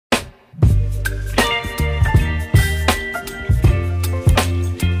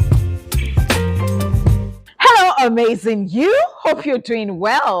Amazing. You hope you're doing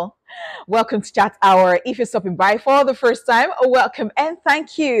well. Welcome to Chat Hour. If you're stopping by for the first time, welcome and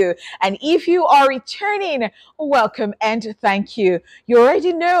thank you. And if you are returning, welcome and thank you. You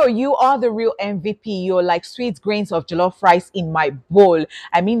already know you are the real MVP. You're like sweet grains of jollof rice in my bowl.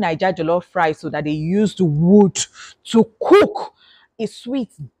 I mean, Niger jollof rice, so that they used wood to cook. Is sweet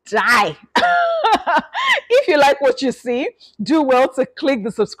die. If you like what you see, do well to click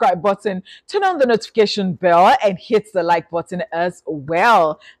the subscribe button, turn on the notification bell, and hit the like button as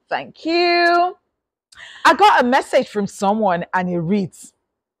well. Thank you. I got a message from someone and it reads,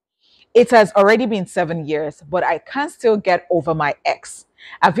 "It has already been 7 years, but I can't still get over my ex.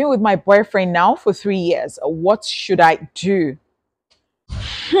 I've been with my boyfriend now for 3 years. What should I do?"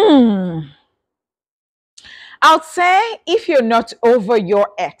 Hmm. I'd say if you're not over your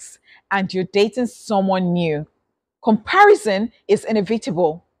ex and you're dating someone new, comparison is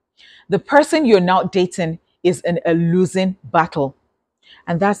inevitable. The person you're now dating is in a losing battle.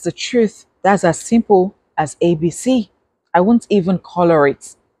 And that's the truth. That's as simple as ABC. I won't even color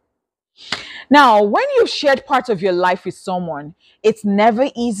it. Now, when you've shared part of your life with someone, it's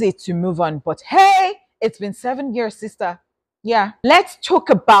never easy to move on. But hey, it's been 7 years, sister. Yeah, let's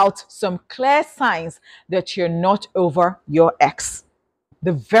talk about some clear signs that you're not over your ex.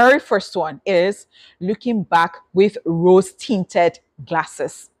 The very first one is looking back with rose tinted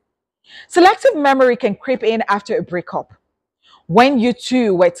glasses. Selective memory can creep in after a breakup. When you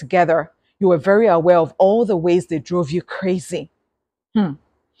two were together, you were very aware of all the ways they drove you crazy. Hmm.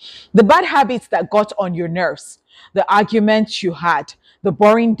 The bad habits that got on your nerves, the arguments you had, the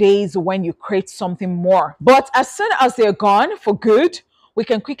boring days when you craved something more. But as soon as they're gone for good, we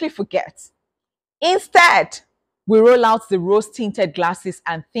can quickly forget. Instead, we roll out the rose tinted glasses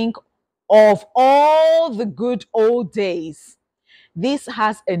and think of all the good old days. This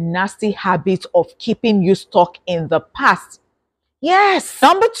has a nasty habit of keeping you stuck in the past. Yes.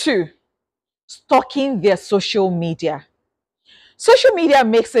 Number two, stalking their social media. Social media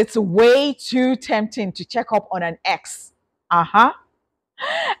makes it way too tempting to check up on an ex. Uh-huh.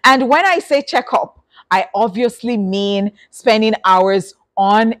 And when I say check up, I obviously mean spending hours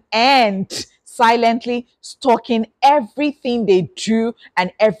on end silently stalking everything they do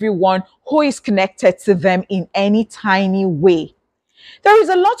and everyone who is connected to them in any tiny way. There is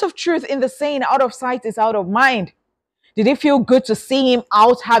a lot of truth in the saying, out of sight is out of mind. Did it feel good to see him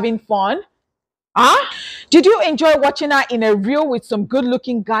out having fun? Huh? Did you enjoy watching her in a reel with some good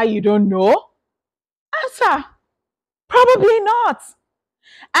looking guy you don't know? Answer, probably not.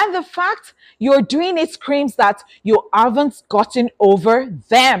 And the fact you're doing it screams that you haven't gotten over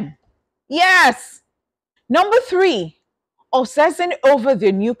them. Yes. Number three, obsessing over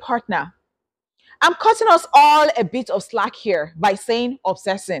the new partner. I'm cutting us all a bit of slack here by saying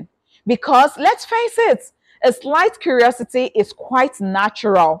obsessing because let's face it, a slight curiosity is quite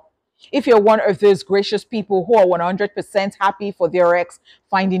natural. If you're one of those gracious people who are 100% happy for their ex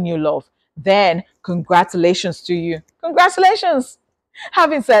finding new love, then congratulations to you. Congratulations.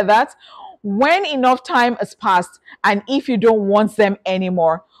 Having said that, when enough time has passed and if you don't want them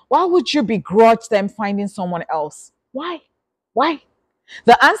anymore, why would you begrudge them finding someone else? Why? Why?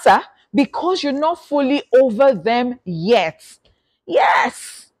 The answer, because you're not fully over them yet.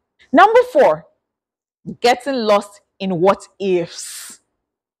 Yes. Number four, getting lost in what ifs.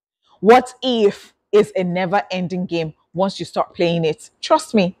 What if is a never ending game once you start playing it.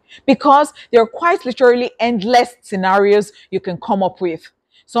 Trust me, because there are quite literally endless scenarios you can come up with.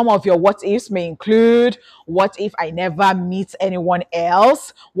 Some of your what ifs may include, what if I never meet anyone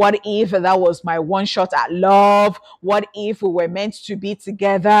else? What if that was my one shot at love? What if we were meant to be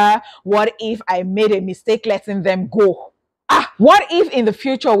together? What if I made a mistake letting them go? What if in the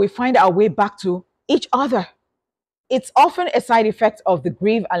future we find our way back to each other? It's often a side effect of the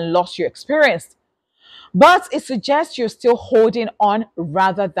grief and loss you experienced, but it suggests you're still holding on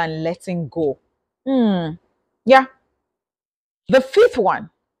rather than letting go. Yeah. The fifth one,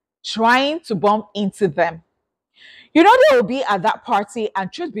 trying to bump into them. You know they will be at that party,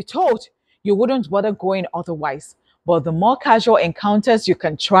 and truth be told, you wouldn't bother going otherwise. But the more casual encounters you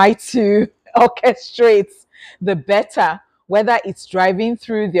can try to orchestrate, the better. Whether it's driving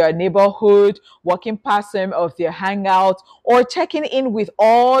through their neighborhood, walking past some of their hangouts, or checking in with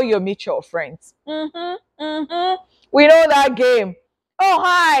all your mutual friends. We know that game. Oh,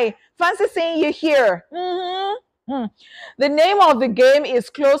 hi. Fancy seeing you here. The name of the game is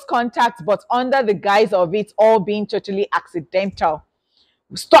close contact, but under the guise of it all being totally accidental.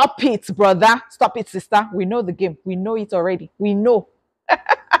 Stop it, brother. Stop it, sister. We know the game. We know it already. We know.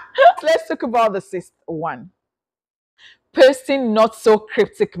 Let's talk about the sixth one. Posting not so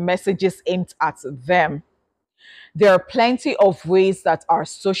cryptic messages aimed at them. There are plenty of ways that our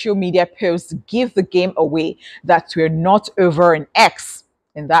social media posts give the game away that we're not over an ex.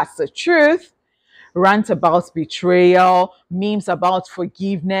 And that's the truth. Rant about betrayal, memes about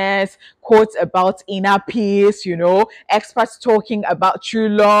forgiveness, quotes about inner peace, experts talking about true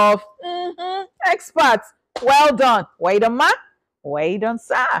love. Experts, well done. Wait on, ma. Wait on,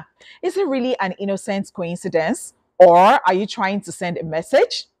 sir. Is it really an innocent coincidence? Or are you trying to send a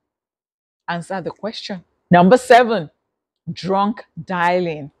message? Answer the question. Number 7, drunk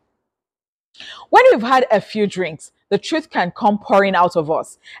dialing. When we've had a few drinks, the truth can come pouring out of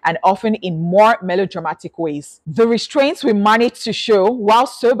us, and often in more melodramatic ways. The restraints we manage to show while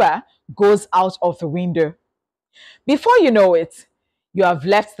sober goes out of the window. Before you know it, you have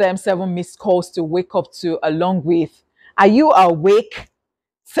left them 7 missed calls to wake up to, along with, "Are you awake?"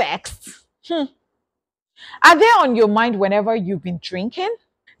 texts. Are they on your mind whenever you've been drinking?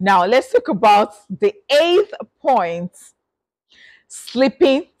 Now, let's talk about the 8th point,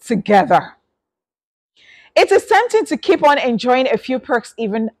 sleeping together. It is tempting to keep on enjoying a few perks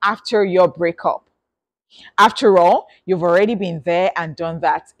even after your breakup. After all, you've already been there and done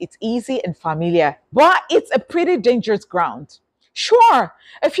that. It's easy and familiar, but it's a pretty dangerous ground. Sure,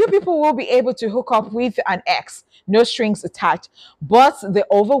 a few people will be able to hook up with an ex, no strings attached, but the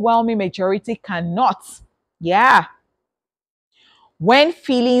overwhelming majority cannot. Yeah. When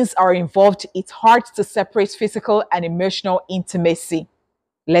feelings are involved, it's hard to separate physical and emotional intimacy.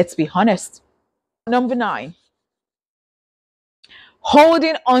 Let's be honest. Number 9,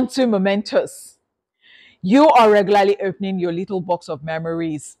 holding on to mementos. You are regularly opening your little box of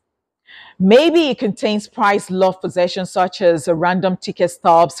memories. Maybe it contains prized love possessions such as random ticket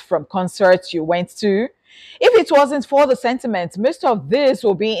stubs from concerts you went to. If it wasn't for the sentiment, most of this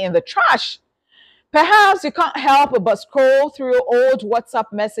will be in the trash. Perhaps you can't help but scroll through old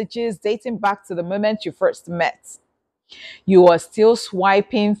WhatsApp messages dating back to the moment you first met. You are still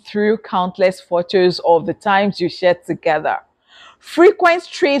swiping through countless photos of the times you shared together. Frequent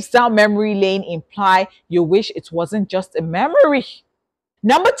trips down memory lane imply you wish it wasn't just a memory.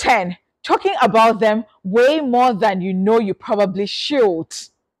 Number 10, talking about them way more than you know you probably should.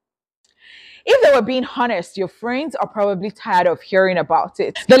 If they were being honest, your friends are probably tired of hearing about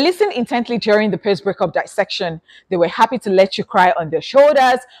it. They listened intently during the post-breakup dissection. They were happy to let you cry on their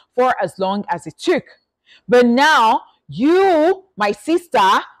shoulders for as long as it took. But now, you, my sister,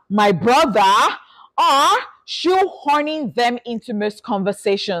 my brother, are shoehorning them into most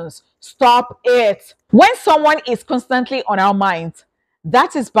conversations. Stop it. When someone is constantly on our minds,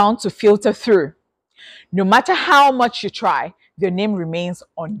 that is bound to filter through. No matter how much you try, their name remains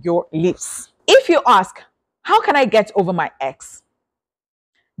on your lips. If you ask, how can I get over my ex?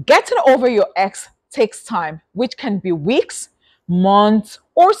 Getting over your ex takes time, which can be weeks, months,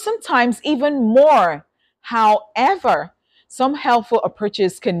 or sometimes even more. However, some helpful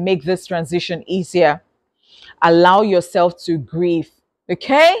approaches can make this transition easier. Allow yourself to grieve,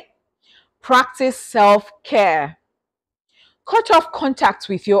 okay? Practice self-care. Cut off contact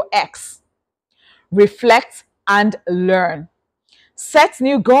with your ex. Reflect and learn. Set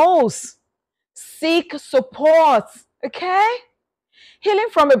new goals. Seek support, okay? Healing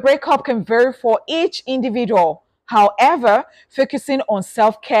from a breakup can vary for each individual. However, focusing on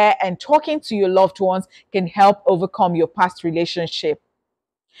self-care and talking to your loved ones can help overcome your past relationship.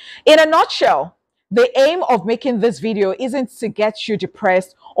 In a nutshell, the aim of making this video isn't to get you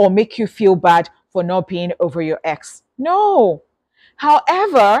depressed or make you feel bad for not being over your ex. No.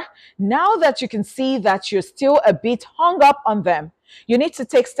 However, now that you can see that you're still a bit hung up on them, you need to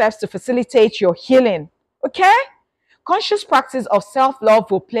take steps to facilitate your healing. Okay? Conscious practice of self-love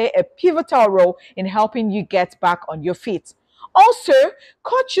will play a pivotal role in helping you get back on your feet. Also,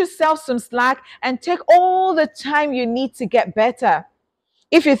 cut yourself some slack and take all the time you need to get better.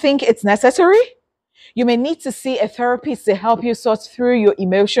 If you think it's necessary, you may need to see a therapist to help you sort through your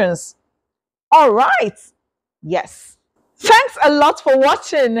emotions. All right. Yes. Thanks a lot for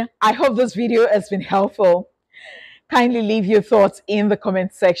watching. I hope this video has been helpful. Kindly leave your thoughts in the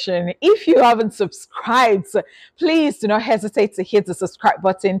comment section. If you haven't subscribed, please do not hesitate to hit the subscribe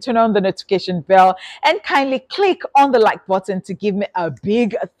button, turn on the notification bell, and kindly click on the like button to give me a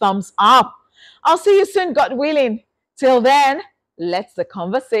big thumbs up. I'll see you soon, God willing. Till then, let the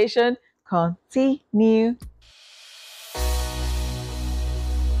conversation continue.